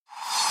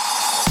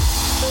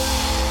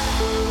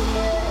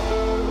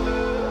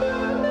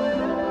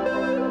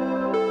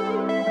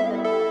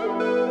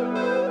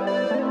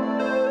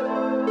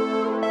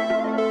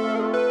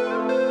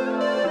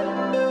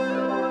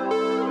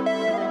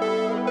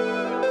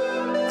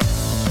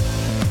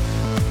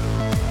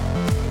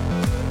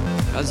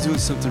God's doing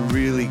something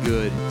really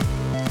good.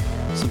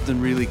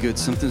 Something really good.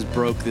 Something's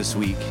broke this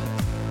week.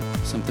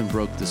 Something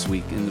broke this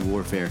week in the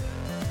warfare.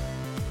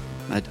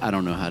 I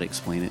don't know how to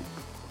explain it.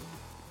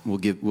 We'll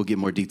get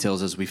more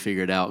details as we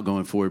figure it out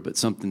going forward, but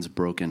something's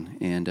broken,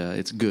 and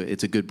it's good.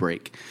 It's a good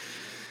break.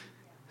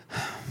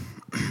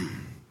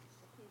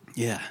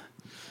 Yeah.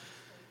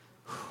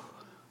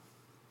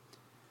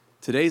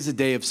 Today's a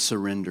day of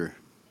surrender.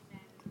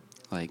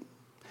 Like,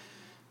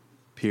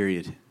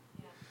 period.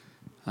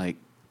 Like,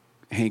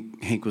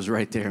 Hank was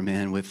right there,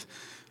 man, with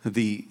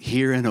the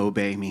hear and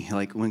obey me.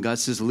 Like, when God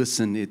says,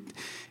 listen,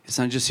 it's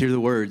not just hear the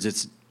words,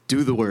 it's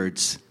do the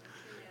words.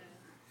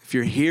 If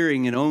you're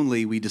hearing and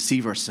only, we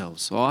deceive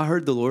ourselves. Oh, I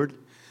heard the Lord,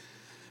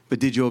 but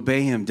did you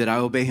obey him? Did I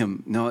obey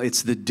him? No,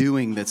 it's the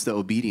doing that's the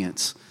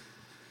obedience.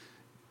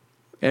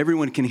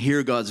 Everyone can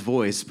hear God's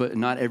voice, but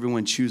not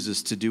everyone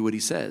chooses to do what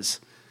he says.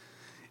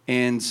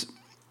 And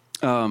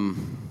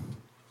I'm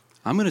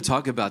going to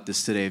talk about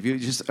this today. If you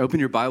just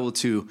open your Bible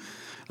to,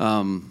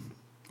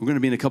 we're going to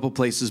be in a couple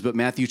places, but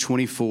Matthew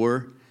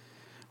 24,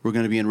 we're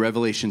going to be in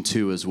Revelation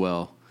 2 as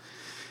well.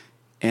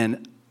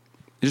 And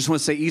I just want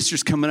to say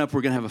Easter's coming up.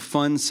 We're going to have a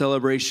fun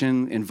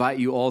celebration. Invite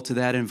you all to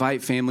that.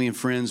 Invite family and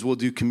friends. We'll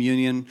do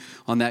communion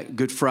on that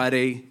Good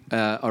Friday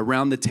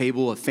around the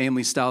table, a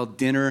family-style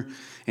dinner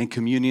and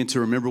communion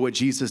to remember what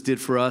Jesus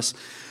did for us.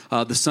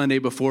 The Sunday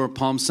before,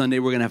 Palm Sunday,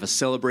 we're going to have a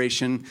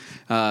celebration,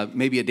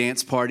 maybe a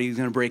dance party is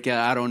going to break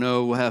out. I don't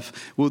know.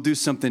 We'll do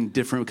something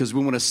different because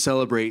we want to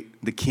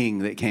celebrate the King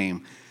that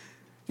came.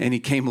 And he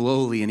came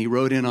lowly, and he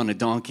rode in on a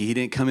donkey. He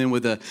didn't come in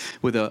with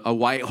a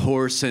white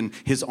horse and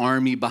his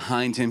army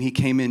behind him. He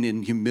came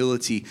in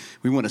humility.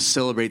 We want to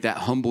celebrate that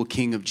humble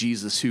King of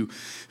Jesus who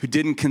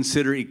didn't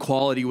consider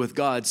equality with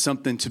God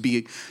something to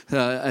be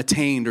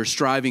attained or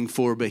striving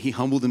for, but he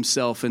humbled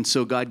himself. And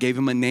so God gave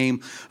him a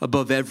name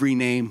above every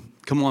name.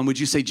 Come on, would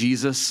you say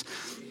Jesus?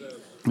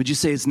 Would you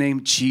say his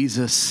name?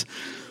 Jesus.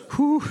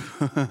 Whew.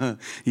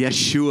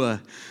 Yeshua.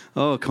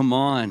 Oh, come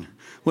on.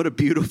 What a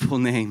beautiful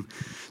name.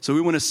 So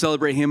we want to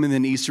celebrate him, and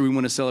then Easter, we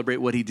want to celebrate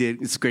what he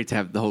did. It's great to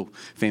have the whole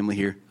family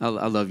here. I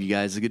love you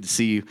guys. It's good to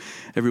see you,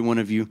 every one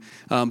of you.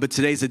 But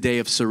today's a day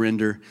of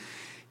surrender.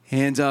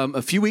 And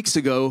a few weeks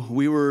ago,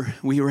 we were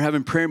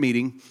having prayer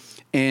meeting,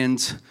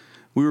 and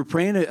we were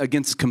praying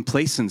against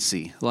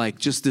complacency, like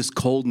just this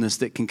coldness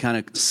that can kind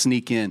of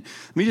sneak in.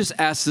 Let me just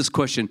ask this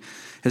question.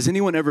 Has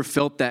anyone ever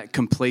felt that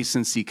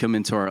complacency come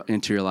into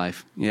your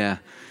life? Yeah,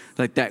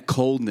 like that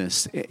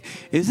coldness.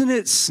 Isn't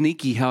it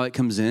sneaky how it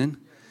comes in?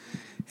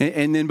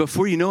 And then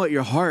before you know it,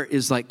 your heart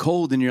is like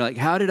cold, and you're like,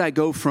 how did I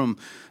go from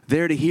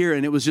there to here?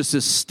 And it was just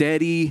a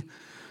steady,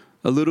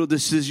 a little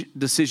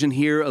decision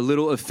here, a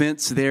little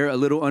offense there, a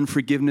little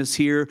unforgiveness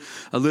here,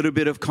 a little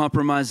bit of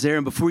compromise there.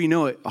 And before you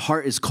know it,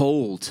 heart is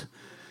cold.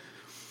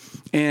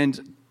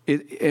 And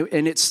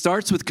it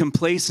starts with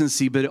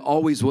complacency, but it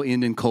always will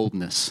end in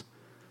coldness.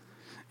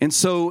 And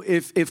so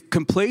if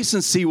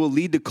complacency will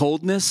lead to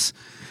coldness,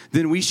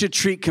 then we should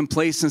treat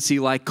complacency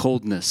like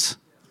coldness.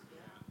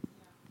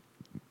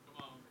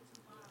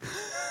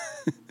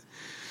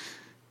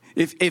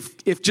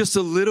 If just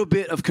a little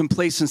bit of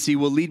complacency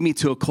will lead me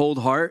to a cold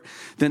heart,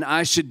 then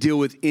I should deal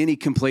with any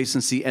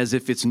complacency as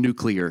if it's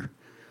nuclear.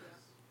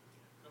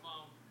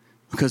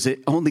 Because it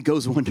only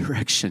goes one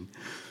direction.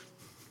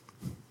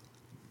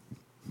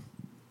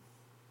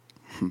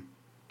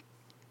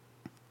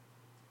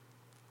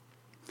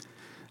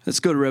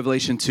 Let's go to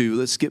Revelation 2.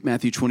 Let's skip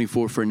Matthew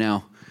 24 for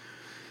now.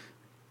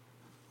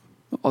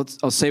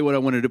 I'll say what I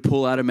wanted to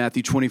pull out of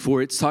Matthew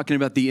 24. It's talking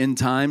about the end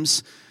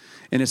times,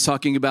 and it's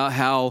talking about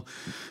how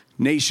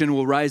nation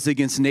will rise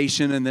against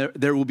nation, and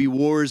there will be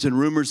wars and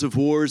rumors of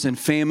wars and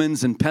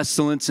famines and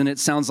pestilence, and it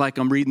sounds like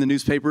I'm reading the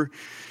newspaper.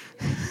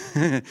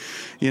 Like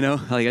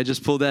I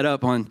just pulled that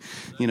up on,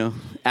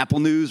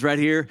 Apple News right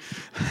here.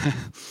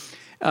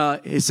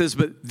 It says,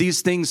 but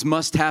these things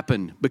must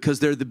happen because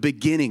they're the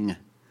beginning.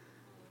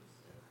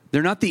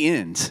 They're not the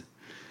end.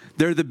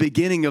 They're the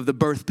beginning of the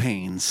birth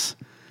pains.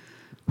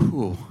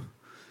 Whew.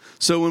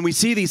 So when we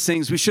see these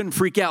things, we shouldn't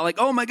freak out like,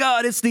 oh my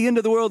God, it's the end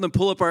of the world, and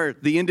pull up our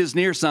the end is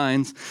near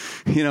signs.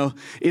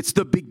 It's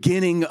the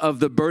beginning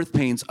of the birth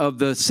pains, of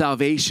the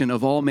salvation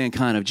of all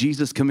mankind, of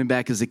Jesus coming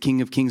back as the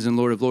King of Kings and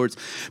Lord of Lords.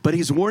 But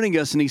he's warning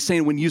us, and he's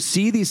saying, when you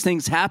see these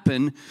things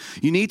happen,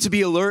 you need to be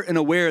alert and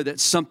aware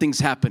that something's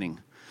happening.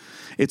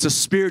 It's a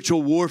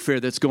spiritual warfare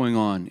that's going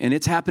on, and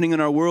it's happening in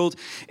our world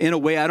in a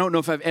way I don't know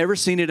if I've ever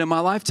seen it in my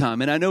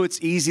lifetime. And I know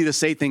it's easy to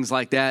say things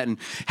like that, and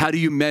how do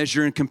you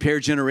measure and compare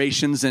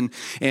generations? And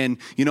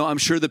I'm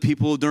sure the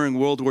people during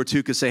World War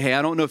II could say, hey,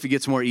 I don't know if it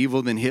gets more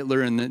evil than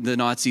Hitler and the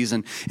Nazis,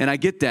 and I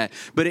get that.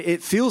 But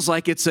it feels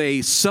like it's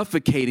a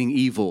suffocating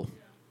evil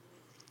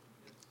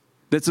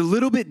that's a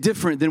little bit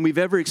different than we've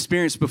ever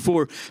experienced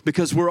before,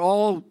 because we're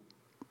all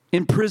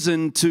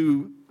imprisoned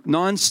to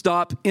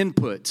nonstop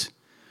input.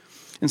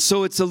 And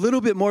so it's a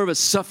little bit more of a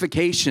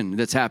suffocation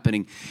that's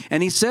happening.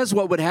 And he says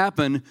what would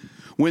happen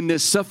when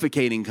this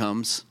suffocating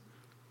comes.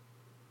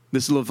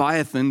 this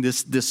Leviathan,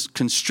 this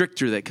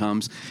constrictor that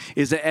comes,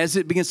 is that as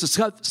it begins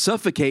to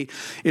suffocate,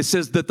 it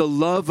says that the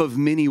love of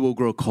many will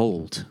grow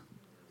cold.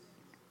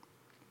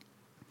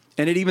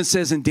 And it even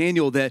says in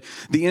Daniel that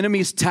the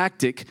enemy's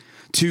tactic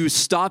to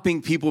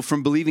stopping people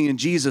from believing in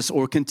Jesus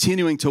or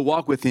continuing to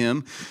walk with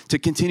him, to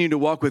continue to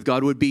walk with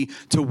God, would be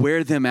to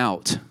wear them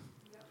out.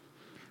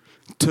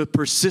 To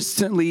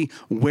persistently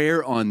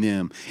wear on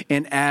them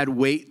and add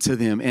weight to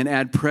them and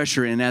add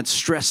pressure and add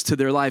stress to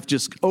their life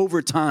just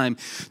over time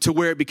to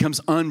where it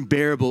becomes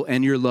unbearable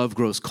and your love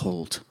grows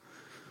cold.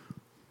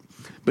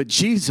 But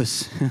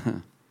Jesus,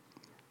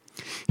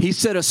 he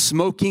said a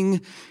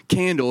smoking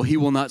candle he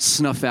will not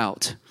snuff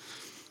out.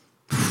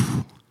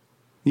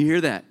 You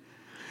hear that?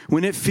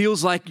 When it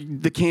feels like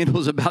the candle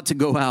is about to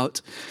go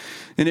out,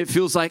 and it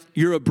feels like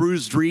you're a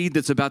bruised reed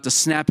that's about to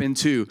snap in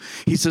two,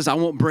 he says, I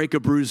won't break a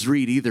bruised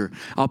reed either.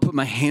 I'll put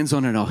my hands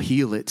on it and I'll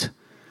heal it.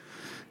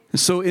 And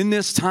so in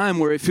this time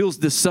where it feels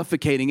this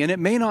suffocating, and it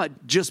may not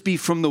just be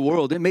from the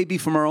world, it may be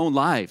from our own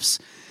lives.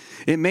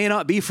 It may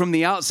not be from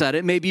the outside.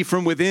 It may be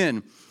from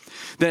within.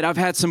 That I've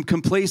had some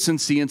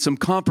complacency and some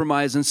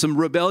compromise and some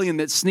rebellion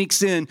that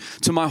sneaks in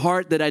to my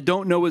heart that I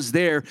don't know is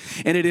there.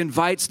 And it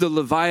invites the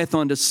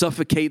Leviathan to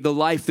suffocate the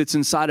life that's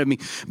inside of me.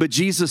 But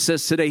Jesus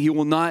says today, he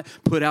will not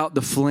put out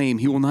the flame.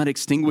 He will not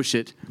extinguish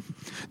it.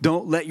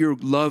 Don't let your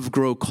love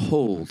grow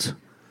cold.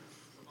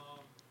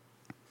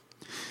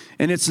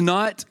 And it's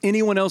not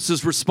anyone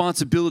else's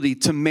responsibility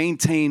to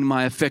maintain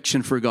my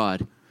affection for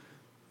God.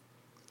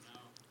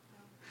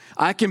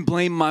 I can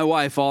blame my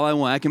wife all I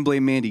want. I can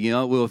blame Mandy. You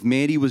know, well, if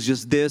Mandy was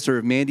just this, or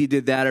if Mandy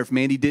did that, or if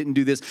Mandy didn't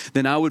do this,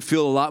 then I would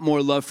feel a lot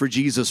more love for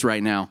Jesus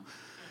right now.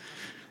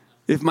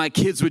 If my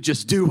kids would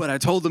just do what I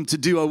told them to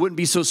do, I wouldn't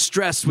be so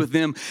stressed with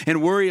them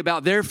and worry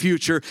about their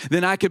future,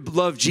 then I could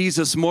love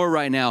Jesus more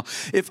right now.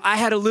 If I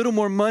had a little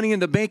more money in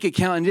the bank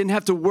account and didn't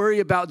have to worry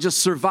about just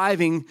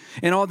surviving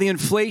and all the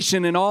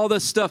inflation and all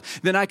this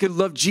stuff, then I could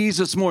love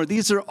Jesus more.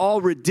 These are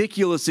all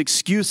ridiculous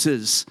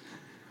excuses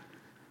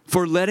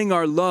for letting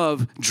our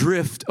love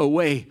drift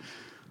away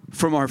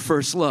from our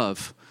first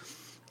love.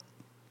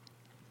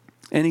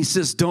 And he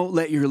says, don't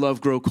let your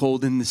love grow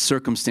cold in the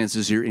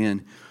circumstances you're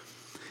in.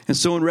 And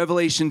so in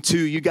Revelation 2,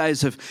 you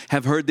guys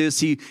have heard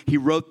this. He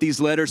wrote these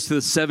letters to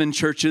the 7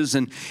 churches.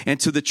 And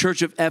to the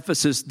church of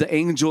Ephesus, the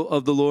angel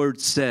of the Lord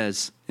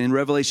says, in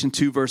Revelation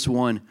 2, verse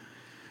 1,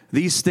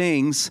 these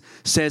things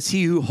says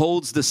he who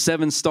holds the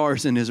 7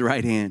 stars in his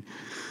right hand,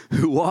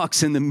 who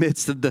walks in the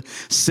midst of the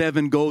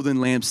 7 golden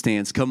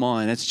lampstands. Come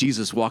on, that's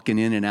Jesus walking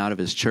in and out of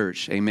his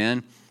church.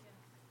 Amen.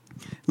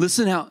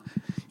 Listen how,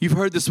 you've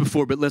heard this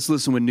before, but let's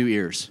listen with new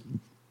ears.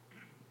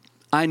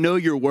 I know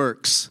your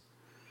works,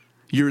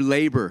 your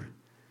labor,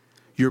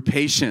 your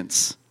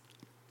patience,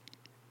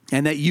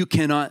 and that you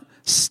cannot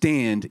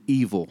stand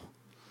evil.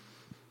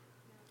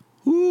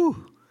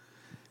 Woo.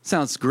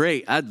 Sounds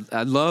great.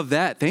 I love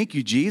that. Thank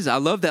you, Jesus. I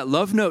love that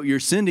love note you're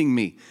sending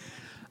me.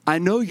 I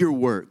know your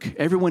work.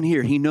 Everyone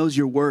here, he knows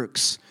your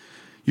works.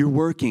 You're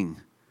working.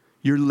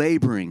 You're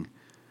laboring.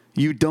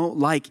 You don't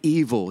like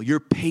evil. You're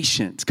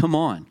patient. Come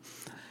on.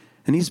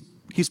 And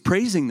he's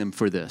praising them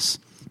for this.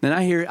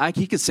 And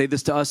he could say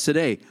this to us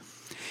today.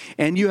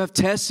 And you have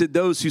tested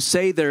those who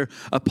say they're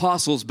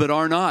apostles but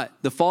are not,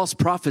 the false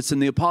prophets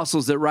and the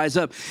apostles that rise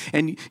up.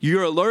 And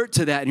you're alert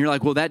to that. And you're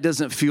like, well, that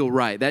doesn't feel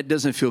right. That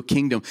doesn't feel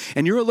kingdom.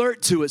 And you're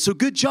alert to it. So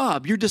good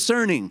job. You're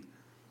discerning.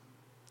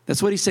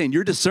 That's what he's saying.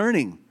 You're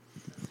discerning.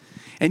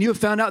 And you have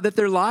found out that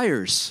they're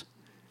liars.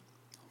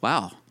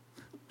 Wow.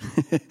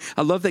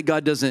 I love that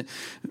God doesn't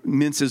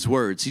mince his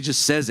words. He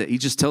just says it. He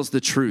just tells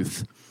the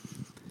truth.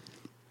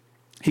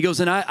 He goes,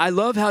 and I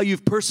love how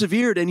you've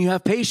persevered and you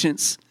have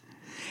patience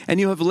and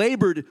you have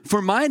labored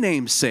for my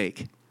name's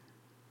sake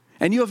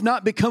and you have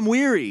not become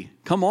weary.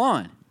 Come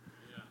on.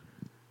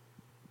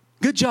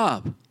 Good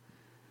job.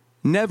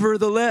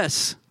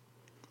 Nevertheless,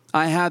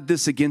 I have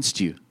this against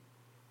you.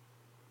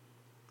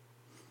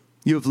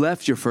 You have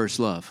left your first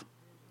love.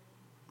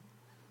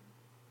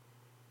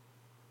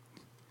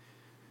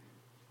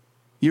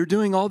 You're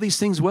doing all these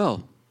things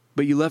well,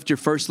 but you left your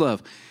first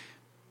love.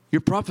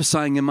 You're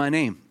prophesying in my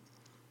name.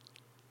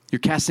 You're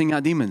casting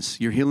out demons.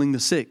 You're healing the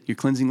sick. You're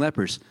cleansing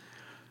lepers.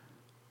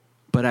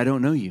 But I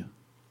don't know you.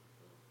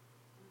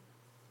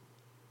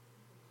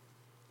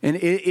 And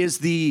it is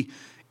the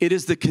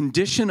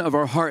condition of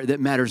our heart that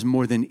matters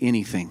more than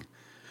anything.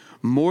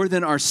 More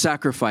than our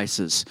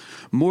sacrifices,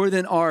 more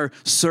than our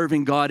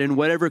serving God in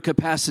whatever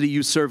capacity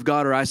you serve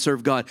God or I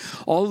serve God.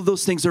 All of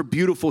those things are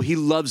beautiful. He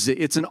loves it.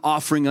 It's an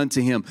offering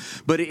unto him.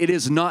 But it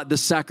is not the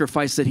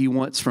sacrifice that he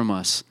wants from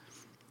us.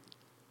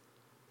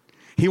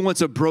 He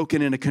wants a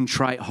broken and a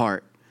contrite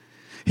heart.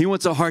 He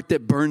wants a heart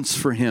that burns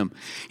for him.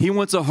 He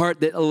wants a heart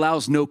that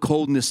allows no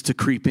coldness to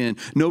creep in,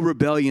 no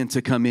rebellion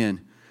to come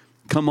in.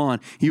 Come on.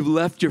 You've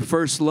left your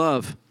first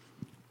love.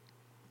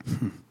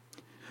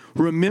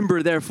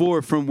 Remember,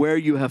 therefore, from where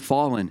you have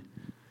fallen.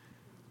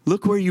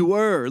 Look where you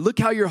were. Look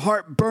how your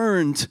heart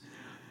burned.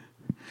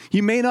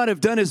 You may not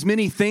have done as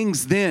many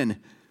things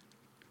then.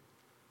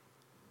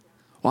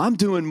 Well, I'm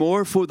doing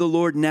more for the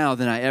Lord now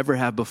than I ever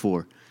have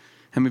before.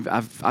 I mean,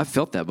 I've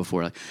felt that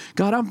before. Like,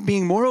 God, I'm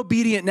being more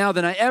obedient now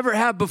than I ever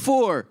have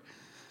before.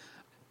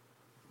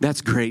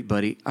 That's great,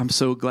 buddy. I'm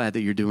so glad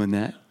that you're doing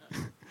that.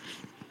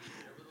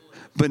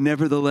 But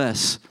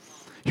nevertheless,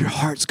 your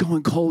heart's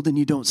going cold and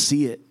you don't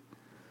see it.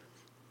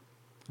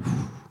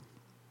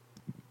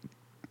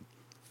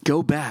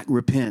 Go back,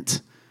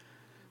 repent.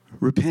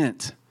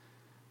 Repent.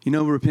 You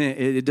know, repent.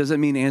 It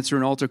doesn't mean answer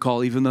an altar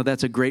call, even though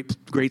that's a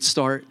great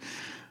start.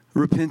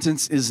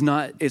 Repentance is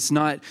not, it's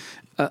not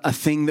a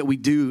thing that we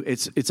do.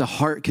 It's a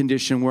heart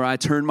condition where I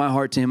turn my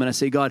heart to him and I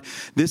say, God,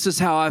 this is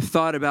how I've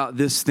thought about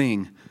this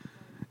thing.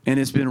 And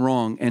it's been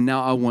wrong. And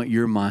now I want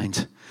your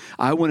mind.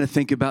 I want to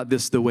think about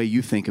this the way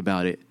you think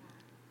about it.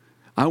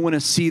 I want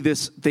to see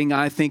this thing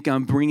I think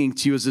I'm bringing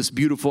to you as this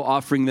beautiful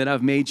offering that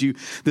I've made you,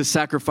 this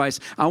sacrifice.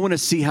 I want to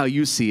see how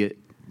you see it.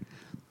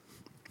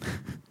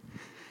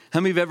 How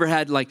many of you have ever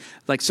had like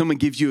someone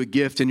gives you a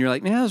gift and you're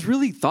like, man, I was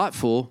really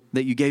thoughtful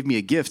that you gave me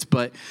a gift,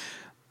 but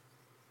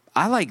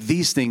I like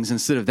these things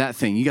instead of that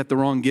thing. You got the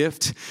wrong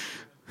gift.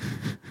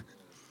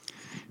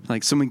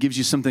 Like someone gives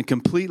you something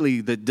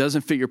completely that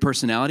doesn't fit your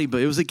personality,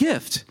 but it was a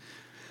gift.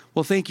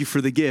 Well, thank you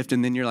for the gift.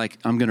 And then you're like,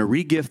 I'm going to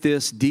re-gift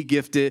this,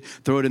 de-gift it,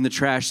 throw it in the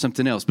trash,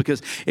 something else,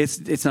 because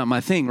it's not my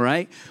thing,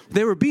 right?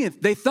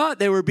 They thought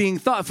they were being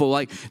thoughtful.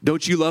 Like,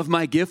 don't you love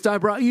my gift I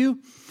brought you?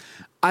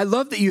 I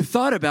love that you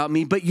thought about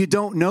me, but you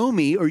don't know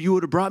me, or you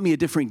would have brought me a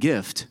different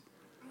gift.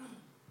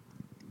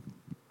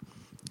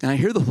 And I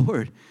hear the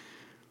Lord,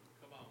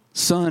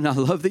 son, I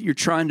love that you're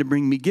trying to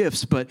bring me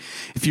gifts, but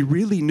if you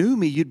really knew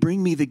me, you'd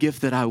bring me the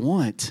gift that I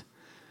want.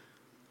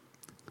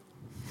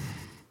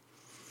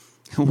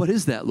 And what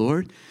is that,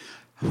 Lord?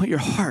 I want your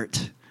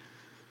heart.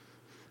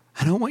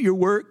 I don't want your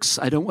works.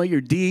 I don't want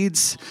your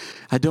deeds.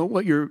 I don't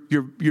want your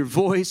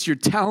voice, your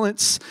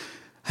talents.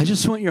 I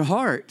just want your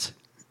heart.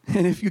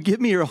 And if you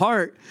give me your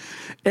heart,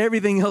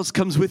 everything else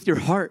comes with your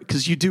heart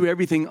because you do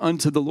everything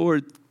unto the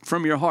Lord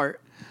from your heart.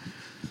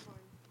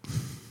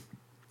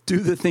 Do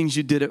the things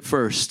you did at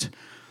first.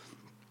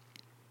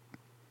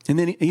 And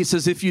then he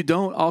says, if you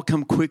don't, I'll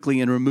come quickly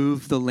and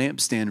remove the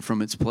lampstand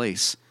from its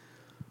place.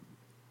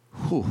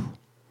 Whew.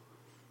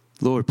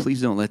 Lord,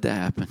 please don't let that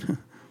happen.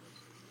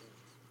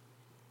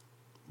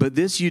 But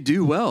this you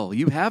do well.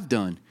 You have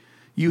done.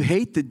 You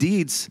hate the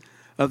deeds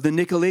of the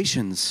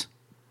Nicolaitans.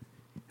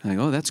 Like,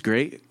 oh, that's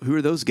great. Who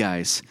are those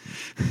guys?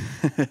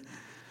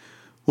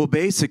 Well,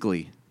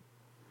 basically,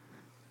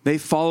 they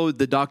followed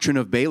the doctrine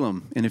of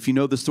Balaam. And if you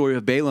know the story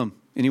of Balaam,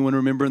 anyone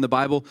remember in the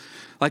Bible?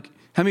 Like,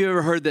 how many of you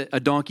ever heard that a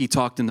donkey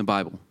talked in the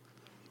Bible?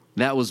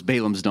 That was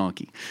Balaam's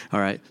donkey.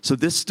 All right. So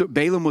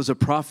Balaam was a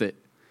prophet.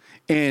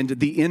 And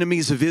the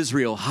enemies of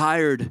Israel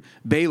hired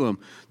Balaam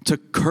to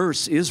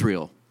curse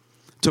Israel,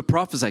 to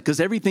prophesy,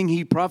 because everything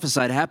he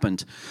prophesied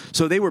happened.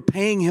 So they were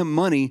paying him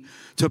money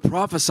to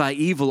prophesy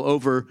evil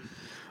over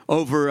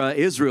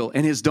Israel.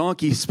 And his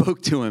donkey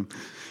spoke to him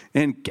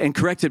and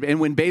corrected him. And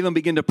when Balaam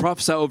began to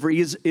prophesy over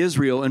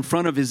Israel in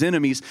front of his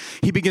enemies,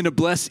 he began to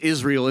bless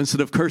Israel instead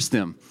of curse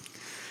them.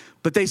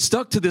 But they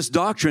stuck to this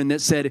doctrine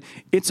that said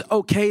it's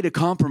okay to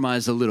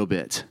compromise a little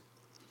bit.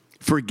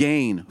 For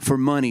gain, for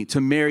money,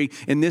 to marry.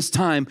 In this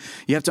time,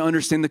 you have to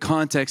understand the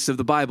context of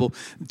the Bible,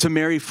 to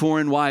marry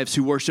foreign wives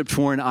who worshiped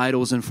foreign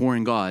idols and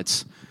foreign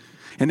gods.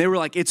 And they were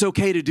like, it's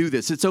okay to do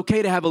this. It's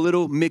okay to have a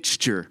little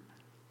mixture.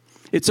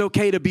 It's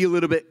okay to be a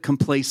little bit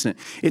complacent.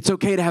 It's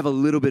okay to have a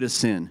little bit of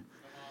sin.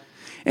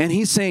 And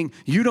he's saying,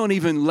 you don't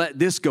even let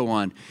this go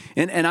on.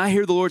 And I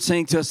hear the Lord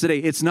saying to us today,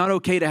 it's not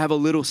okay to have a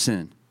little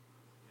sin.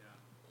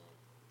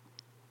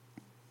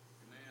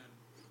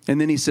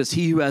 And then he says,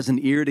 he who has an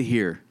ear to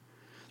hear,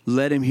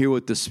 let him hear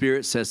what the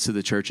Spirit says to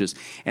the churches.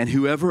 And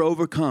whoever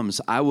overcomes,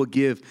 I will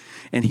give,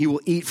 and he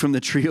will eat from the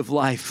tree of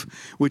life,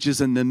 which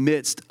is in the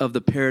midst of the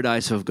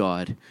paradise of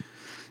God.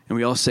 And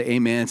we all say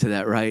amen to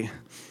that, right?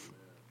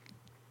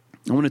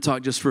 I want to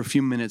talk just for a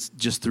few minutes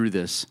just through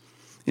this.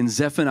 In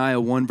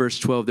Zephaniah 1 verse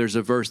 12, there's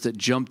a verse that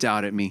jumped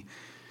out at me.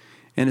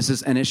 And it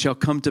says, and it shall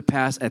come to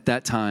pass at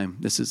that time.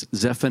 This is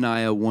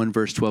Zephaniah 1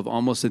 verse 12,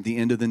 almost at the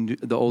end of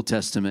the Old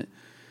Testament.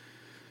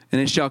 And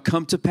it shall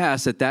come to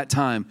pass at that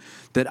time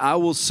that I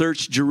will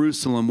search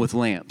Jerusalem with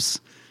lamps.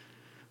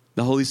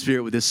 The Holy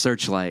Spirit with this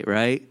searchlight,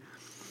 right?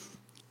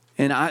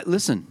 And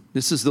listen,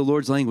 this is the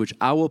Lord's language.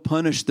 I will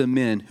punish the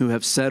men who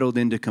have settled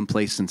into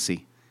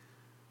complacency.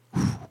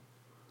 And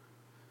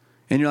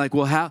you're like,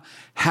 well,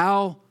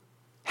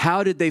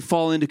 how did they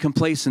fall into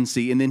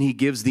complacency? And then he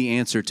gives the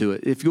answer to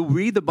it. If you'll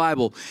read the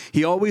Bible,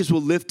 he always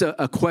will lift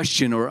a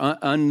question or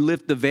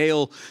unlift the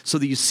veil so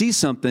that you see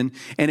something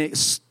and it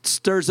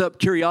stirs up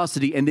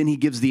curiosity. And then he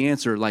gives the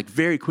answer like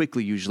very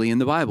quickly, usually in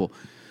the Bible.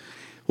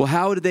 Well,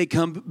 how did they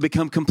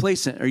become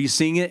complacent? Are you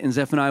seeing it in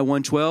Zephaniah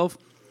 1:12?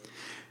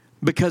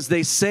 Because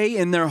they say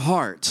in their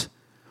heart,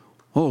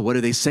 oh, what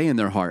do they say in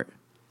their heart?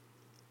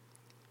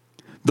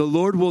 The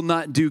Lord will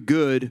not do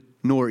good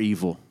nor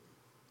evil.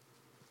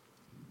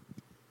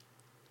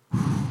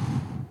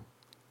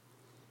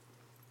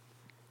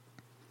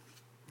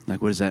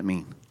 Like, what does that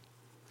mean?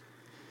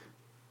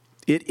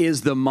 It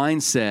is the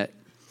mindset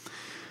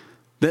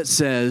that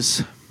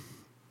says,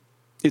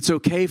 it's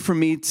okay for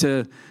me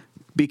to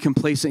be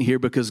complacent here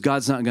because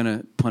God's not going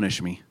to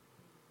punish me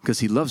because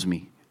he loves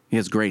me. He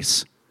has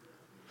grace.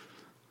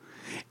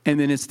 And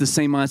then it's the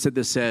same mindset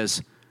that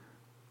says,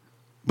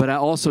 but I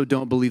also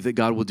don't believe that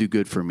God will do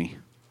good for me.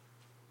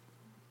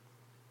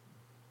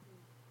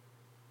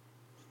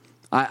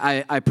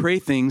 I pray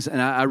things and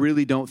I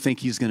really don't think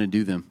he's going to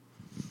do them.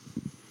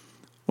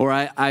 Or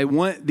I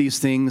want these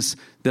things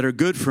that are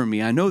good for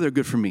me. I know they're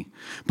good for me,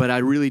 but I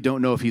really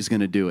don't know if he's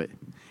going to do it.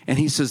 And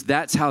he says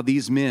that's how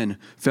these men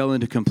fell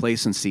into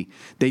complacency.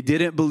 They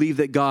didn't believe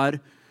that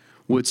God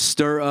would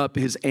stir up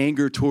his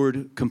anger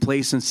toward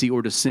complacency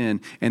or to sin,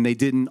 and they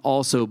didn't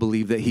also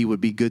believe that he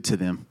would be good to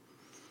them.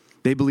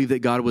 They believed that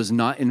God was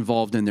not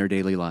involved in their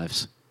daily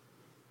lives.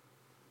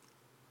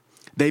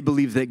 They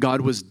believed that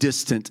God was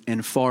distant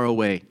and far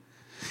away.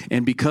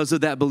 And because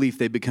of that belief,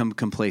 they become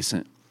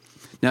complacent.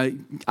 Now,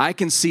 I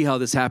can see how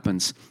this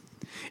happens.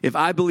 If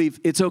I believe,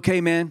 it's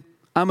okay, man,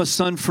 I'm a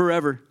son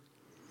forever,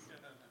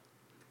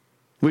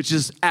 which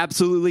is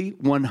absolutely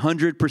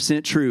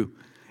 100% true.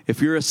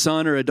 If you're a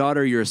son or a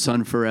daughter, you're a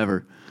son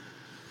forever.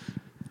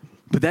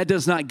 But that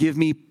does not give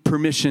me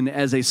permission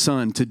as a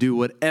son to do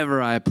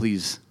whatever I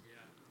please.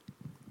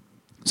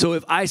 So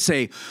if I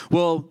say,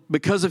 well,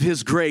 because of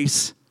his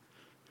grace,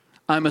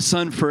 I'm a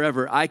son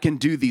forever, I can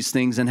do these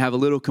things and have a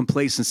little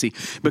complacency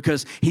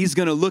because he's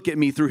going to look at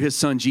me through his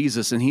son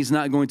Jesus, and he's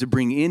not going to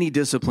bring any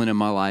discipline in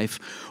my life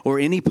or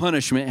any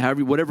punishment,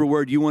 however, whatever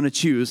word you want to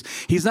choose.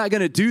 He's not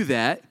going to do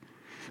that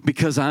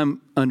because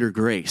I'm under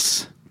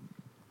grace.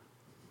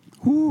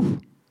 Whew.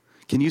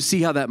 Can you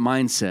see how that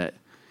mindset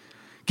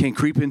can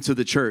creep into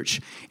the church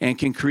and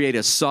can create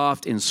a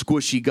soft and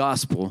squishy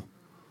gospel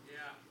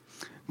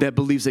that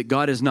believes that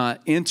God is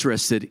not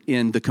interested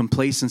in the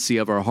complacency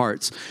of our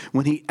hearts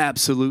when he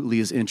absolutely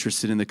is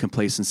interested in the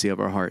complacency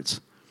of our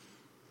hearts?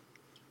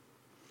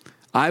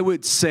 I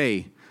would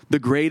say the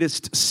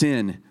greatest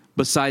sin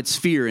besides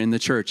fear in the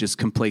church is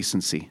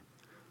complacency.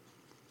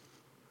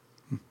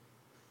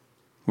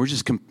 We're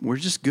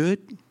just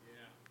good.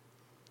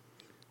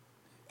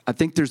 I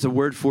think there's a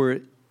word for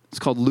it. It's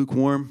called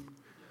lukewarm.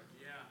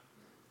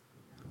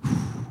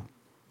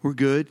 We're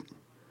good.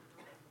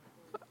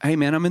 Hey,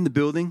 man, I'm in the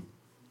building.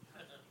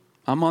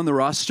 I'm on the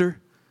roster.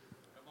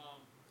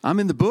 I'm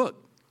in the book.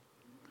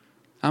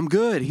 I'm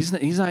good. He's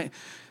not.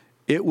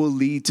 It will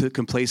lead to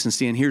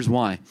complacency, and here's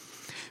why.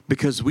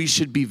 Because we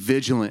should be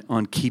vigilant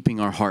on keeping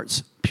our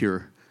hearts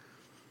pure.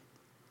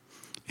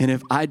 And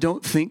if I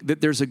don't think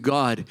that there's a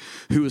God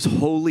who is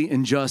holy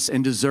and just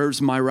and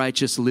deserves my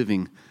righteous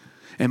living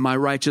and my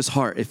righteous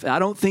heart, if I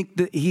don't think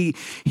that he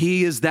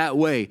is that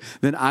way,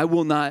 then I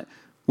will not,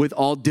 with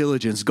all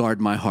diligence,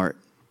 guard my heart.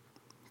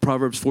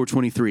 Proverbs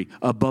 4:23,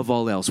 above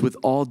all else, with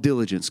all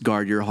diligence,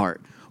 guard your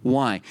heart.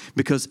 Why?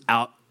 Because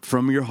out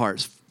from your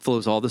heart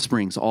flows all the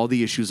springs, all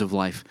the issues of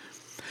life.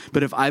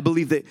 But if I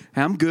believe that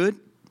I'm good,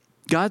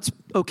 God's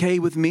okay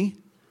with me,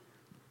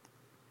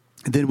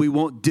 then we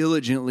won't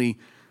diligently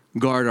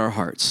guard our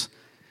hearts.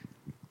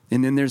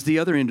 And then there's the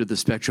other end of the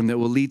spectrum that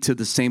will lead to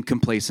the same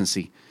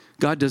complacency.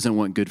 God doesn't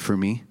want good for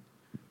me.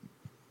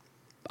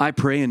 I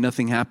pray and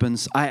nothing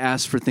happens. I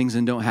ask for things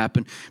and don't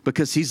happen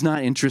because he's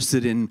not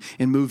interested in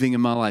moving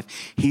in my life.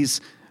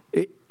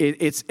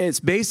 It's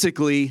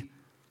basically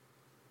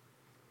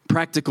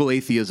practical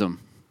atheism.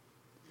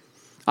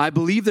 I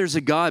believe there's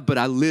a God, but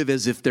I live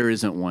as if there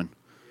isn't one.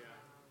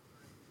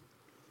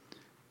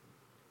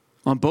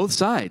 On both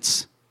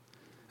sides.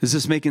 Is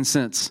this making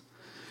sense?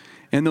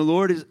 And the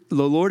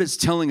Lord is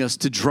telling us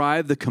to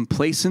drive the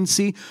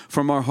complacency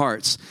from our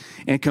hearts.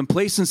 And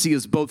complacency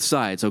is both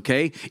sides,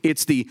 okay?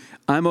 It's the,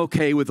 I'm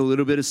okay with a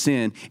little bit of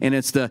sin. And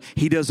it's the,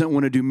 he doesn't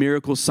want to do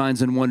miracles,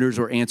 signs, and wonders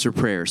or answer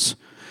prayers.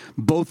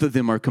 Both of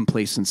them are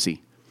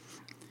complacency.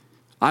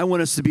 I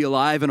want us to be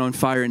alive and on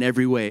fire in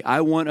every way. I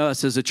want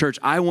us as a church,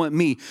 I want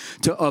me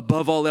to,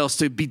 above all else,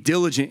 to be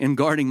diligent in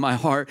guarding my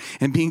heart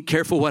and being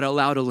careful what I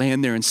allow to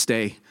land there and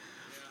stay.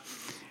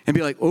 And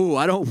be like, oh,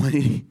 I don't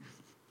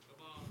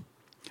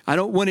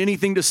want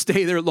anything to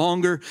stay there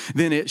longer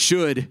than it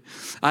should.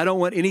 I don't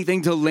want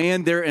anything to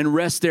land there and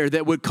rest there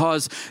that would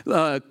cause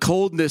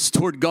coldness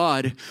toward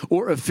God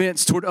or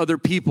offense toward other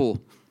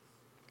people.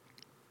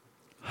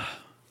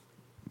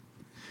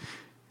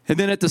 And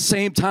then at the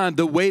same time,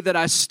 the way that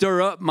I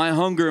stir up my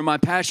hunger and my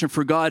passion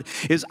for God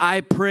is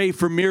I pray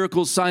for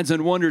miracles, signs,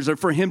 and wonders, or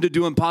for him to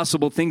do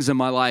impossible things in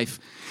my life.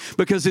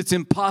 Because it's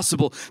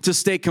impossible to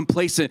stay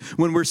complacent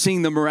when we're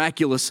seeing the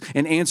miraculous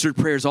and answered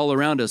prayers all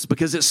around us,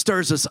 because it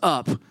stirs us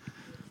up.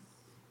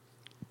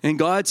 And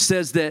God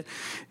says that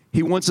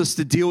he wants us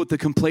to deal with the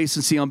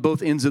complacency on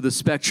both ends of the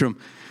spectrum.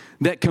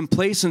 That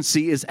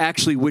complacency is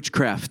actually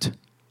witchcraft.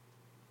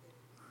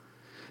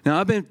 Now,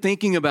 I've been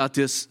thinking about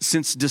this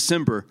since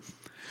December.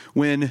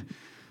 When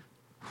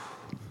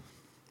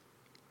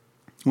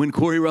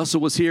Corey Russell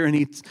was here and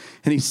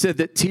he said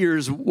that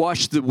tears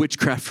washed the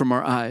witchcraft from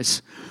our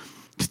eyes.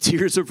 The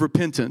tears of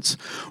repentance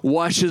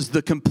washes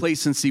the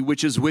complacency,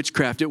 which is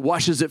witchcraft. It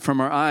washes it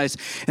from our eyes.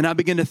 And I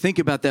begin to think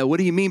about that. What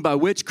do you mean by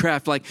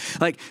witchcraft? Like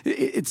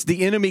it's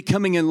the enemy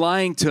coming and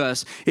lying to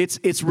us.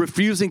 It's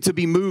refusing to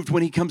be moved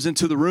when he comes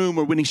into the room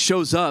or when he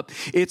shows up.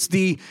 It's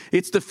the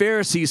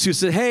Pharisees who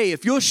said, hey,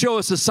 if you'll show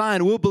us a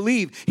sign, we'll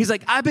believe. He's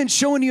like, I've been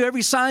showing you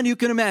every sign you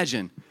can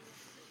imagine.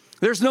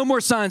 There's no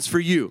more signs for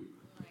you.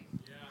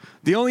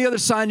 The only other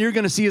sign you're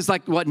going to see is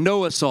like what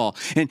Noah saw.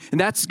 And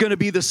that's going to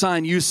be the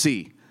sign you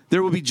see.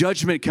 There will be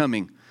judgment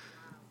coming.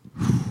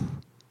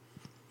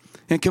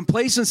 And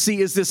complacency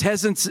is this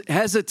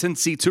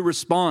hesitancy to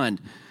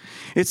respond.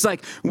 It's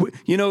like,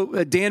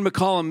 Dan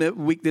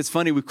McCollum, it's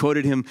funny, we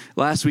quoted him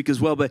last week as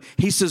well, but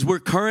he says, we're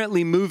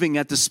currently moving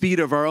at the speed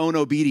of our own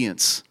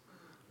obedience.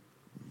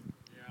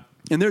 Yeah.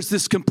 And there's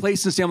this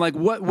complacency. I'm like,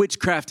 what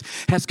witchcraft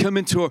has come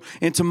into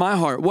my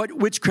heart? What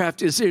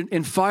witchcraft is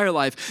in Fire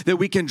Life that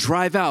we can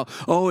drive out?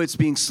 Oh, it's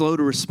being slow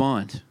to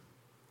respond.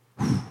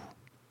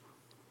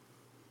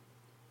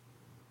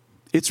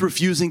 It's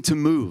refusing to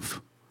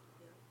move.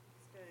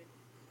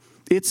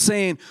 It's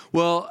saying,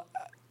 well,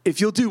 if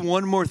you'll do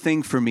one more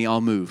thing for me, I'll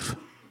move.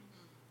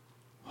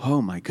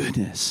 Oh my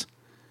goodness.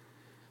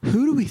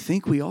 Who do we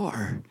think we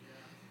are?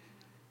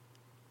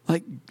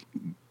 Like,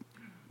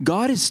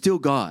 God is still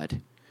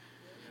God.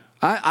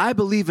 I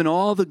believe in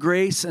all the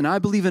grace and I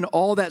believe in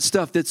all that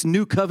stuff that's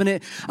new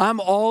covenant.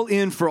 I'm all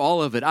in for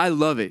all of it. I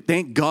love it.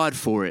 Thank God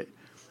for it.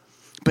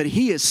 But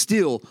he is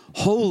still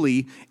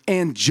holy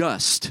and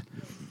just.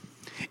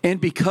 And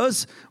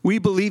because we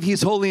believe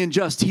he's holy and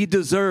just, he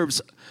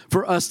deserves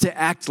for us to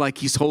act like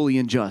he's holy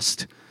and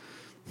just.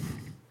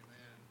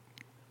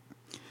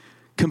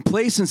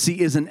 Complacency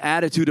is an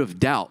attitude of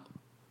doubt,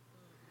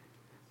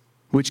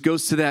 which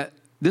goes to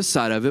this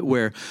side of it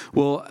where,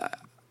 well,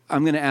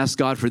 I'm going to ask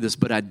God for this,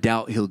 but I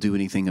doubt he'll do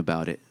anything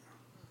about it.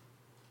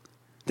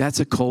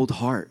 That's a cold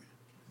heart.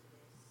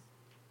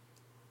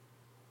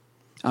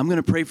 I'm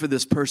going to pray for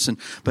this person,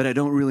 but I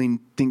don't really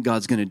think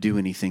God's going to do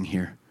anything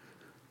here.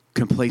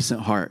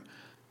 Complacent heart.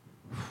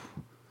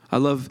 I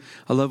love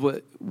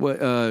what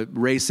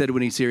Ray said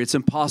when he's here. It's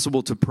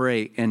impossible to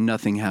pray and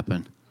nothing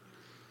happen.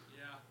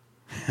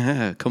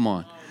 Yeah. Come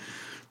on.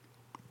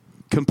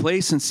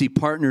 Complacency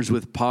partners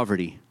with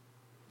poverty.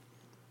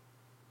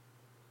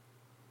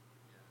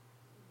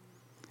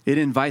 It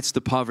invites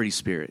the poverty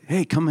spirit.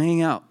 Hey, come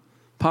hang out.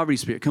 Poverty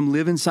spirit, come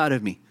live inside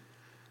of me.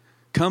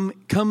 Come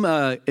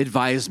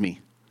advise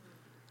me.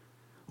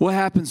 What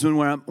happens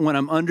when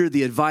I'm under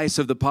the advice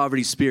of the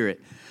poverty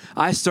spirit?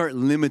 I start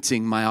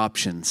limiting my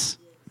options.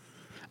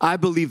 I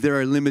believe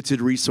there are limited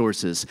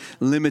resources,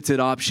 limited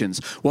options.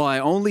 Well, I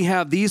only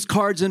have these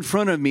cards in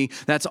front of me.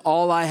 That's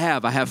all I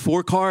have. I have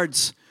 4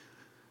 cards,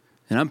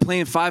 and I'm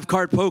playing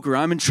 5-card poker.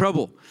 I'm in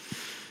trouble.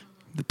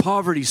 The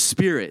poverty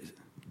spirit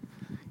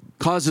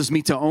causes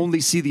me to only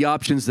see the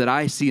options that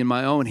I see in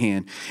my own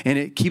hand, and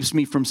it keeps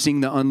me from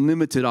seeing the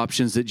unlimited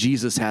options that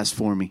Jesus has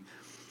for me.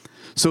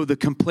 So the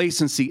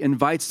complacency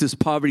invites this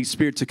poverty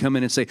spirit to come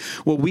in and say,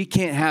 well, we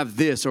can't have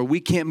this, or we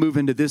can't move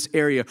into this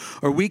area,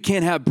 or we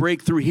can't have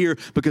breakthrough here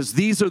because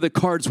these are the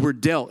cards we're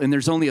dealt, and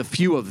there's only a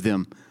few of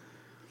them.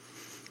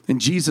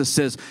 And Jesus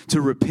says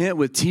to repent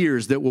with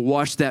tears that will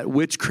wash that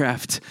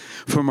witchcraft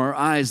from our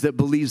eyes that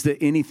believes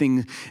that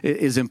anything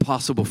is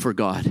impossible for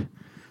God.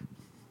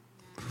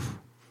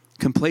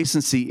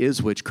 Complacency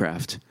is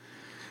witchcraft.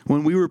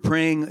 When we were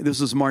praying,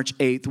 this was March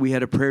 8th, we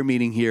had a prayer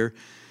meeting here.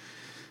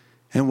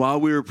 And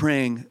while we were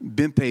praying,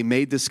 Bimpe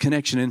made this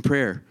connection in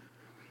prayer.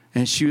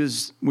 And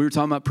we were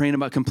talking about praying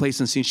about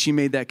complacency, and she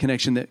made that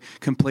connection that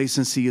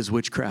complacency is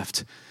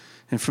witchcraft.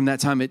 And from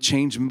that time, it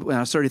changed, and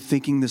I started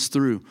thinking this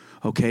through.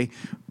 Okay,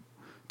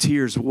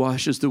 tears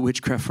washes the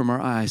witchcraft from our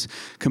eyes.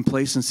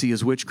 Complacency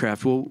is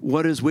witchcraft. Well,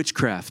 what is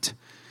witchcraft?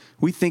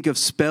 We think of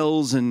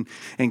spells and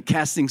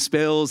casting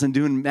spells and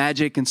doing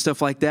magic and stuff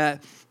like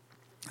that.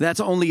 That's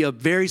only a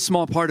very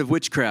small part of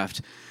witchcraft.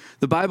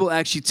 The Bible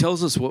actually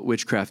tells us what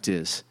witchcraft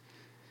is.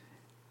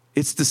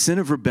 It's the sin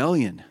of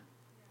rebellion.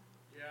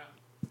 Yeah.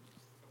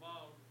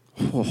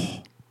 Come on.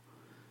 Oh.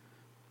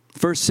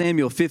 1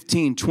 Samuel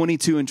 15,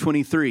 22 and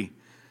 23.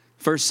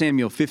 1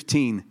 Samuel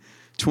 15,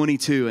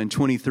 22 and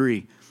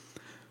 23.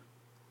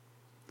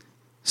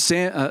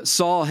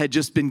 Saul had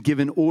just been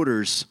given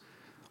orders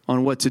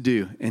on what to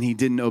do, and he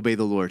didn't obey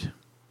the Lord.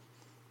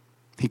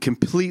 He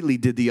completely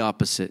did the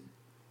opposite.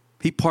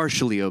 He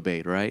partially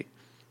obeyed, right?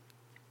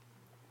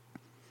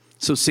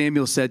 So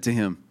Samuel said to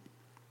him,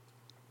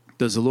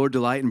 does the Lord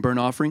delight in burnt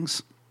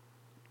offerings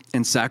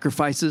and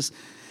sacrifices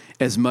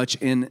as much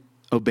in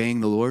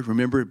obeying the Lord?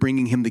 Remember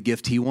bringing him the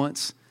gift he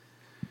wants?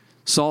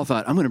 Saul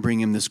thought, I'm going to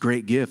bring him this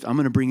great gift. I'm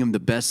going to bring him the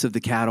best of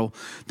the cattle,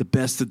 the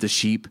best of the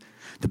sheep,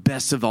 the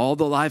best of all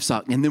the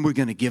livestock, and then we're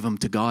going to give them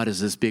to God as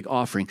this big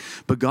offering.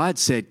 But God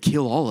said,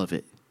 kill all of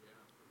it.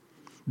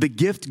 The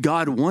gift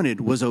God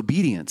wanted was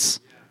obedience.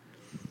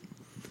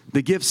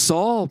 The gift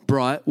Saul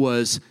brought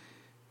was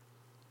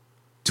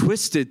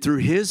twisted through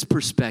his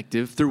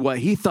perspective, through what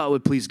he thought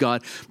would please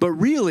God, but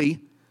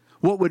really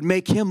what would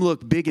make him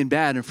look big and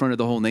bad in front of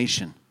the whole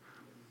nation.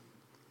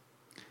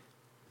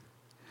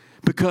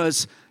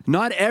 because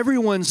not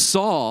everyone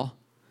saw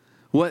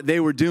what they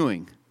were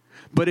doing.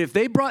 But if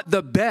they brought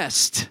the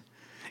best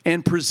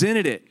and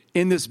presented it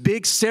in this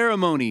big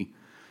ceremony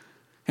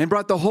and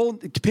brought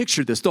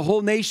picture this, the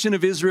whole nation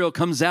of Israel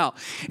comes out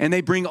and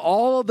they bring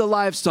all of the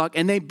livestock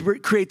and they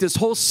create this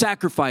whole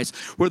sacrifice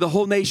where the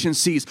whole nation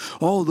sees,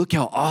 oh, look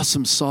how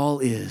awesome Saul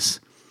is.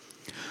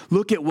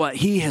 Look at what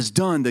he has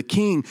done. The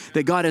king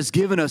that God has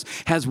given us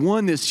has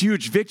won this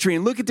huge victory.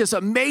 And look at this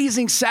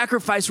amazing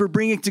sacrifice we're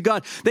bringing to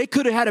God. They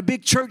could have had a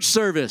big church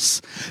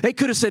service. They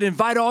could have said,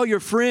 invite all your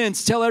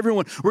friends. Tell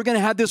everyone, we're going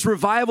to have this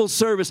revival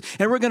service.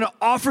 And we're going to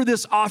offer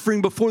this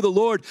offering before the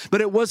Lord. But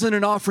it wasn't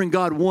an offering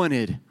God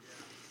wanted.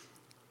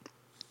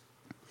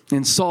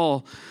 And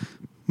Saul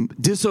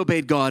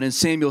disobeyed God. And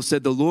Samuel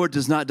said, the Lord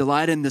does not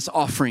delight in this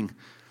offering.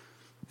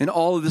 And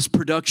all of this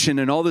production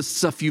and all this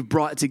stuff you've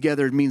brought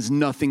together means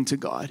nothing to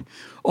God.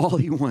 All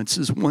he wants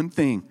is one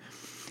thing.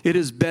 It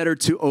is better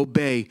to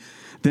obey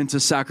than to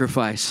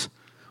sacrifice.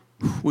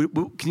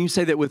 Can you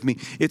say that with me?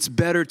 It's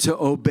better to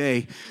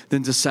obey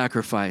than to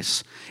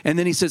sacrifice. And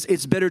then he says,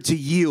 it's better to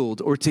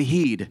yield or to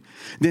heed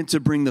than to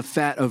bring the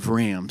fat of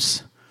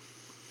rams.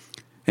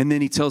 And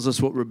then he tells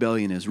us what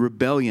rebellion is.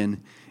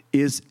 Rebellion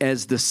is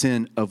as the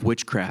sin of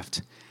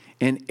witchcraft.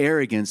 And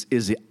arrogance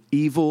is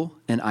evil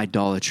and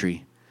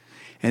idolatry.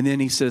 And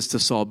then he says to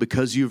Saul,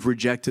 because you've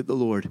rejected the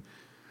Lord,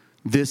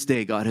 this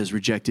day God has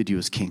rejected you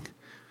as king.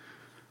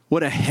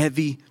 What a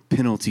heavy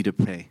penalty to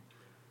pay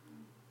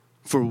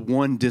for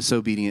one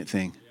disobedient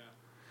thing.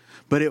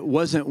 But it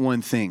wasn't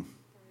one thing.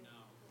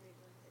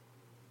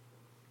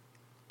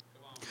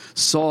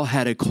 Saul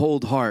had a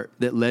cold heart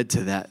that led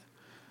to that.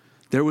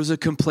 There was a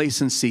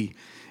complacency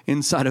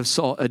inside of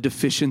Saul, a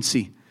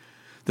deficiency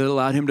that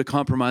allowed him to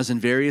compromise in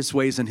various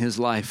ways in his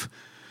life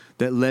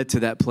that led to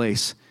that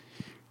place.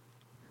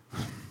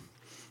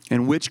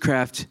 And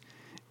witchcraft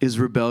is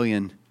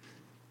rebellion.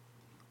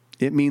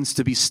 It means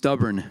to be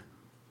stubborn.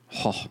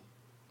 Oh,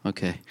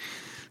 okay.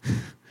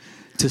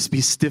 To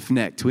be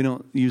stiff-necked. We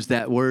don't use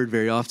that word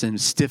very often.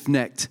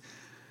 Stiff-necked.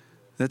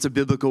 That's a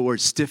biblical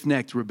word.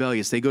 Stiff-necked,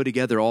 rebellious. They go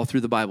together all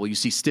through the Bible. You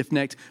see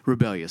stiff-necked,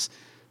 rebellious.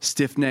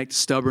 Stiff-necked,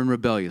 stubborn,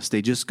 rebellious.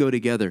 They just go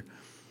together.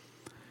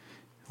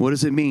 What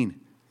does it mean?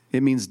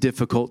 It means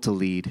difficult to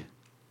lead.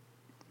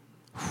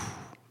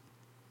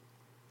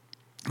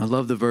 I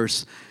love the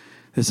verse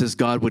that says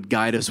God would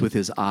guide us with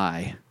his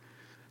eye.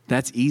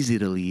 That's easy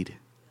to lead.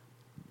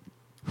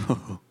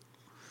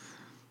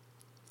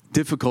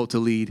 Difficult to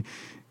lead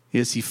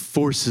is he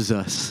forces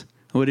us.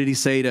 What did he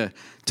say to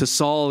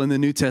Saul in the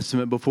New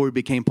Testament before he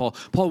became Paul?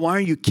 Paul, why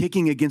are you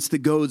kicking against the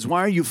goads?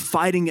 Why are you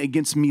fighting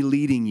against me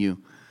leading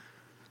you?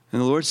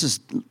 And the Lord says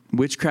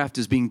witchcraft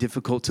is being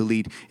difficult to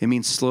lead. It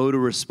means slow to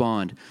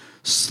respond,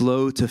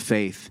 slow to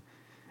faith.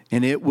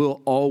 And it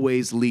will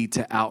always lead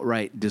to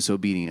outright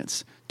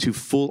disobedience, to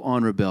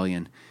full-on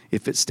rebellion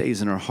if it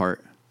stays in our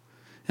heart.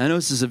 And I know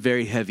this is a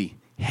very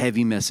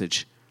heavy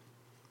message,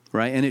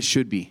 right? And it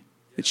should be.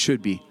 It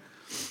should be.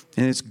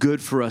 And it's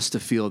good for us to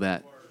feel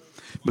that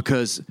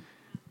because,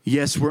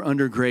 yes, we're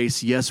under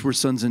grace. Yes, we're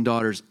sons and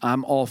daughters.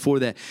 I'm all for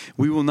that.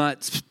 We will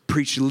not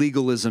preach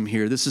legalism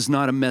here. This is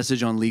not a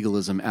message on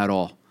legalism at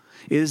all.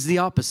 It is the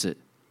opposite.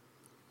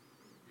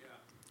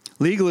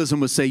 Legalism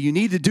would say you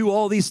need to do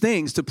all these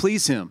things to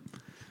please him.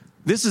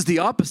 This is the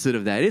opposite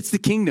of that. It's the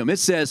kingdom. It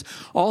says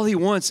all he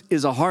wants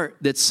is a heart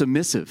that's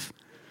submissive.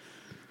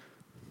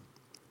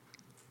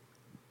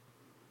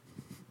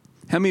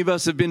 How many of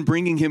us have been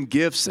bringing him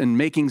gifts and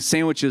making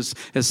sandwiches,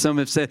 as some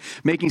have said,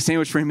 making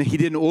sandwich for him that he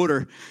didn't order.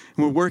 And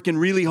we're working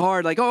really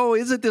hard like, oh,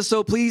 isn't this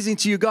so pleasing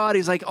to you, God?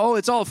 He's like, oh,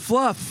 it's all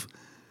fluff.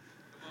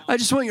 I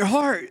just want your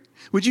heart.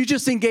 Would you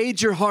just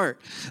engage your heart?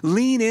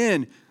 Lean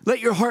in. Let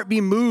your heart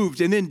be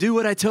moved and then do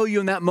what I tell you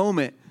in that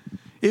moment.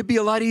 It'd be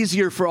a lot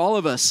easier for all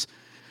of us.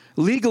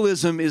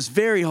 Legalism is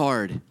very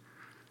hard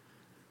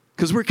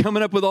because we're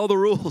coming up with all the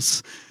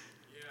rules.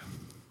 Yeah.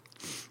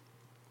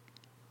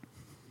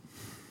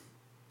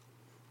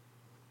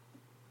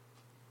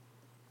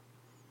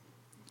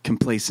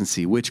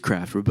 Complacency,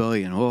 witchcraft,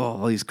 rebellion,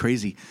 all these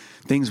crazy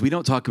things we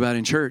don't talk about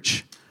in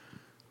church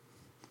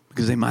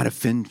because they might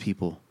offend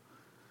people.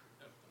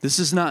 This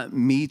is not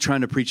me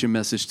trying to preach a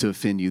message to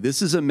offend you.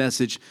 This is a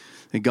message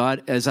that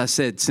God, as I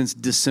said, since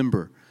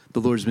December, the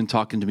Lord's been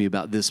talking to me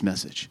about this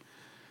message.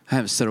 I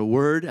haven't said a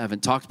word. I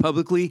haven't talked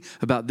publicly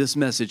about this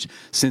message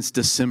since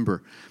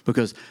December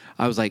because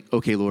I was like,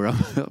 okay, Lord, I'm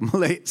going to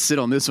let it sit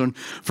on this one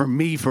for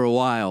me for a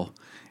while.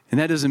 And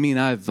that doesn't mean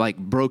I've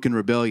broken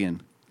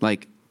rebellion.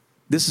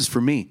 This is for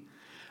me.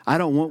 I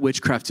don't want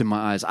witchcraft in my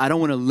eyes. I don't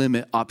want to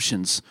limit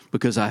options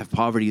because I have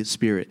poverty of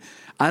spirit.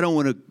 I don't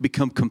want to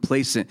become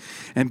complacent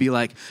and be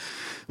like,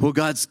 well,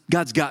 God's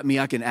got me.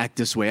 I can act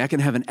this way. I can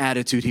have an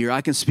attitude here.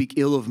 I can speak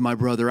ill of my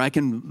brother. I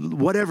can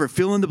whatever,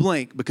 fill in the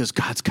blank because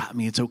God's got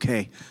me. It's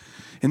okay.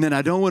 And then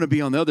I don't want to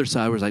be on the other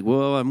side where it's like,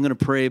 well, I'm going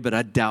to pray, but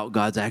I doubt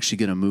God's actually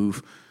going to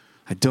move.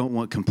 I don't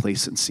want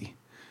complacency.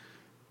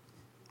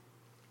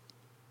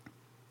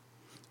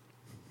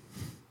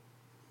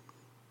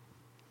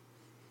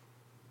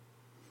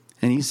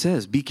 And he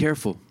says, be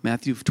careful.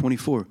 Matthew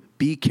 24,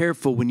 be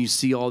careful when you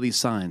see all these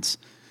signs.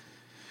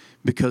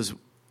 Because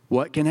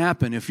what can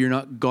happen if you're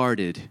not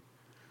guarded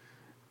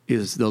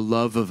is the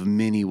love of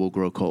many will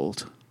grow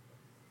cold.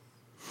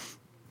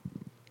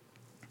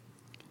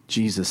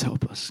 Jesus,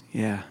 help us.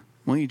 Yeah.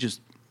 Why don't you just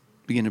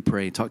begin to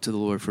pray, talk to the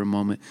Lord for a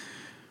moment.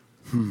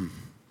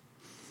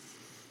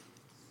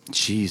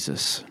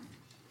 Jesus.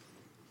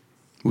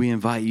 We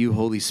invite you,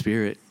 Holy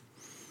Spirit.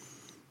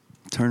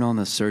 Turn on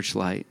the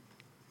searchlight.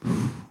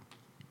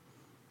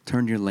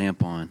 Turn your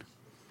lamp on.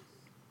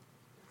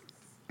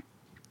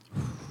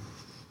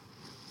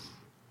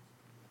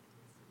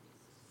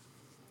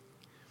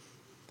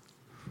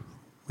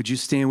 Would you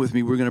stand with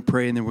me? We're going to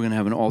pray, and then we're going to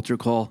have an altar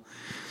call.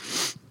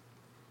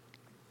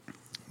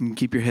 You can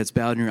keep your heads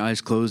bowed and your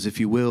eyes closed, if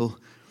you will.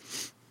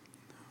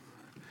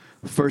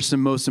 First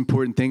and most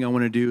important thing I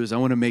want to do is I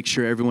want to make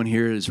sure everyone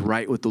here is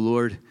right with the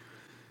Lord.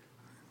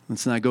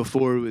 Let's not go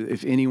forward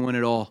if anyone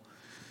at all,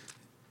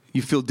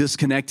 you feel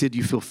disconnected,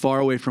 you feel far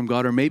away from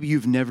God, or maybe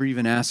you've never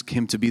even asked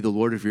him to be the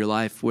Lord of your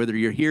life, whether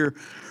you're here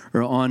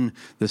or on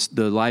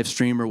the live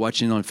stream or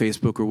watching on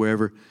Facebook or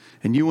wherever,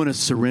 and you want to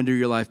surrender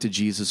your life to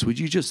Jesus. Would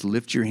you just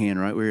lift your hand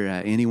right where you're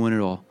at? Anyone at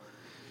all?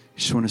 You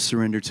just want to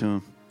surrender to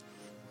him.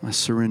 I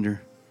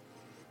surrender.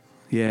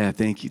 Yeah,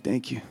 thank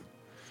you.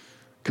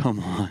 Come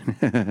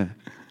on.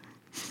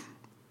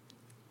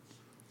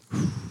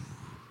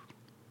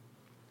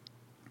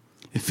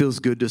 It feels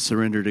good to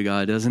surrender to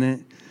God, doesn't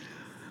it?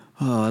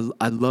 Oh,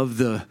 I love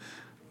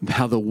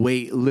how the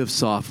weight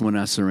lifts off when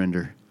I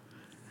surrender.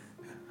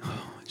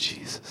 Oh,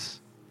 Jesus.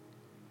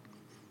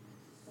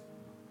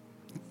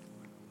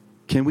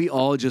 Can we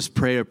all just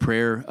pray a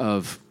prayer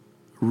of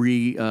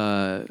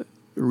reigniting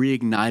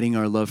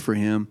our love for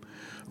him,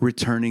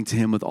 returning to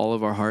him with all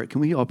of our heart? Can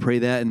we all pray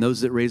that? And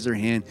those that raise their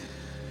hand,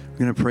 we're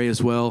going to pray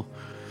as well.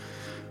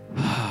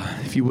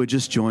 If you would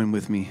just join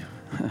with me.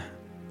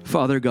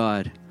 Father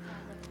God,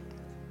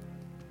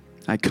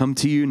 I come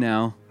to you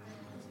now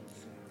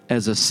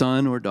as a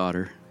son or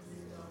daughter.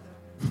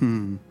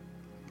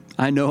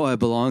 I know I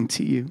belong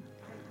to you,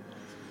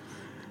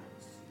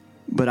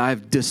 but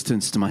I've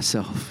distanced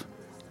myself.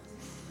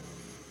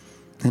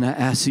 And I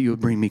ask that you would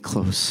bring me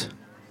close.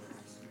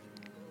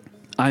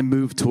 I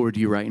move toward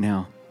you right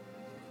now.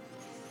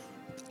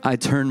 I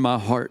turn my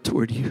heart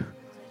toward you.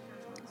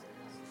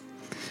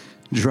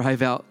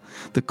 Drive out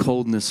the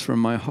coldness from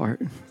my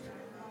heart.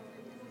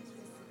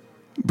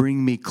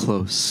 Bring me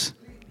close.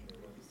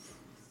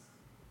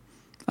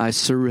 I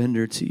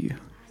surrender to you.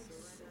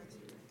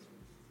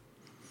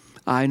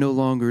 I no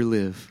longer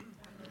live.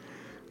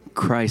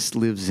 Christ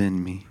lives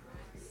in me.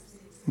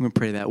 I'm going to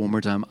pray that one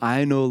more time.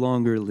 I no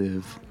longer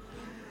live.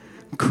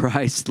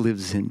 Christ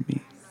lives in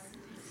me.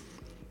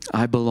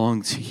 I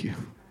belong to you.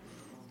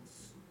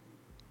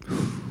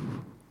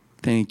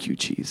 Thank you,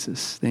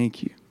 Jesus.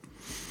 Thank you.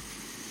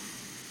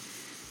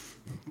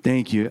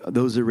 Thank you.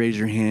 Those that raise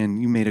your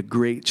hand, you made a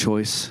great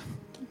choice.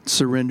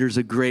 Surrender's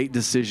a great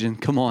decision.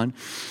 Come on.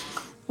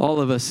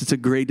 All of us, it's a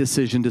great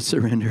decision to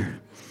surrender.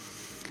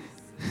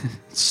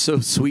 It's so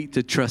sweet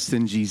to trust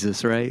in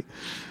Jesus, right?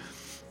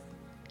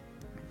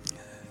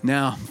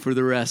 Now, for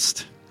the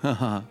rest.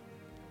 I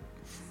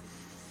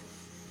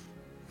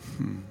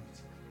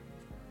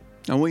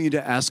want you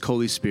to ask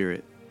Holy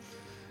Spirit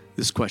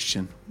this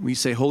question. We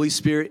say, Holy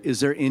Spirit, is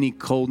there any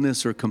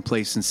coldness or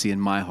complacency in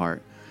my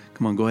heart?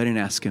 Come on, go ahead and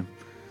ask him.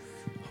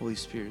 Holy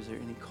Spirit, is there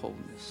any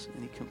coldness,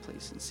 any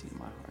complacency in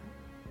my heart?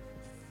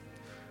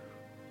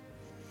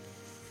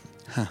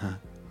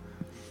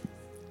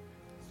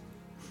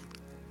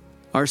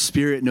 Our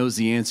spirit knows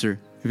the answer.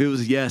 If it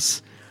was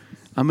yes,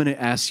 I'm going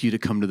to ask you to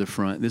come to the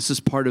front. This is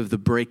part of the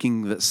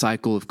breaking that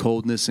cycle of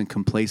coldness and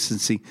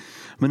complacency.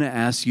 I'm going to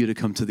ask you to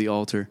come to the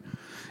altar,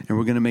 and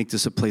we're going to make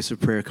this a place of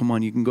prayer. Come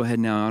on, you can go ahead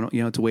now. You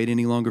don't have to wait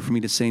any longer for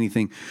me to say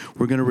anything.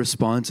 We're going to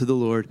respond to the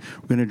Lord.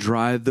 We're going to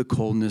drive the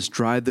coldness,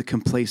 drive the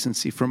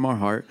complacency from our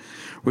heart.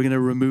 We're going to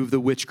remove the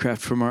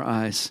witchcraft from our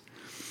eyes.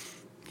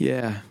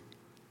 Yeah.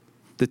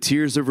 The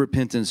tears of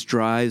repentance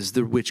drives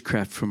the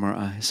witchcraft from our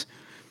eyes.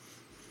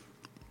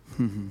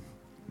 I'm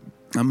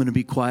going to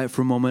be quiet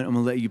for a moment. I'm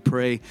going to let you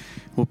pray.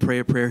 We'll pray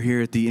a prayer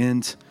here at the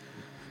end.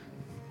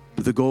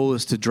 But the goal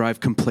is to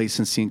drive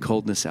complacency and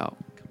coldness out.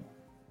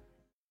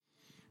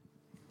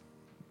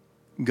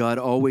 God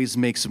always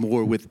makes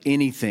war with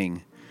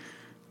anything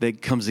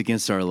that comes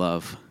against our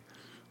love.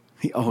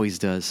 He always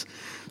does.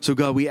 So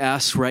God, we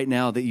ask right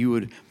now that you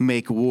would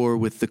make war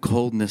with the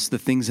coldness, the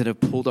things that have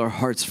pulled our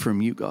hearts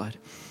from you, God.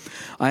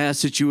 I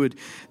ask that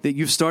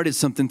you've started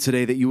something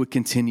today, that you would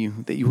continue,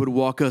 that you would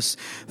walk us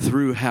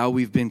through how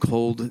we've been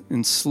cold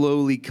and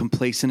slowly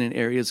complacent in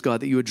areas,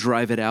 God, that you would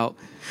drive it out.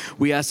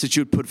 We ask that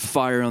you would put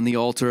fire on the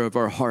altar of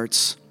our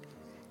hearts.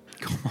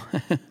 Come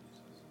on.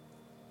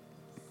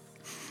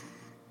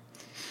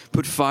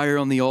 Put fire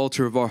on the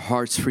altar of our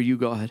hearts for you,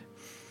 God.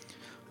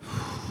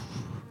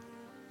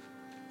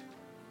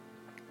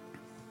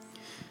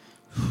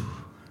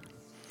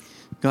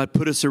 God,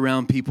 put us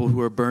around people who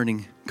are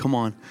burning. Come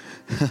on.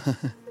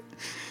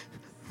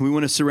 We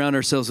want to surround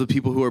ourselves with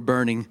people who are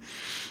burning.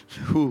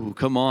 Whew,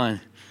 come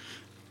on.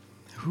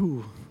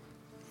 Whew.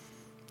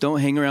 Don't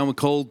hang around with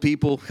cold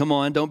people. Come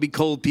on, don't be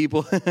cold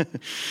people.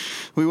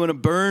 We want to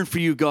burn for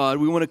you, God.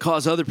 We want to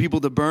cause other people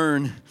to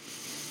burn.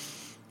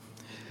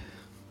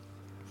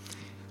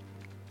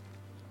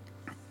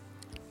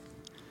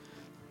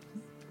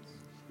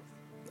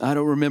 I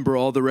don't remember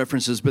all the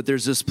references, but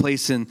there's this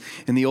place in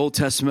the Old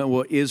Testament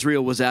where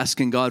Israel was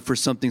asking God for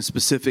something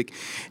specific.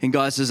 And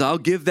God says, I'll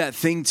give that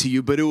thing to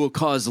you, but it will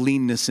cause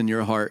leanness in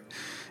your heart.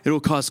 It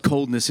will cause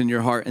coldness in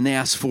your heart. And they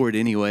asked for it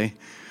anyway.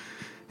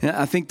 And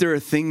I think there are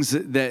things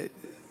that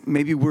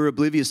maybe we're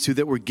oblivious to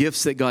that were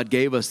gifts that God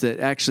gave us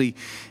that actually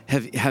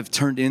have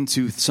turned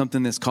into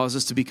something that's caused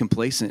us to be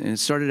complacent. And it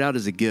started out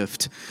as a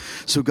gift.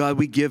 So God,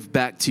 we give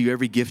back to you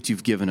every gift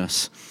you've given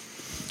us.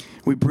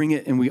 We bring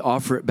it and we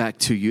offer it back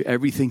to you,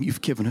 everything you've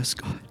given us,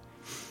 God.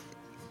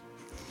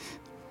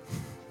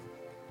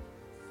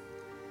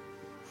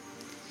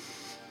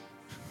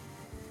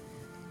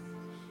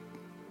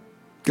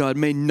 God,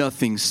 may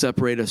nothing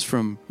separate us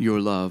from your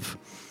love.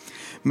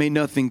 May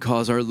nothing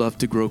cause our love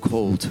to grow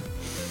cold.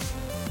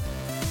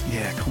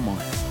 Yeah, come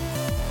on.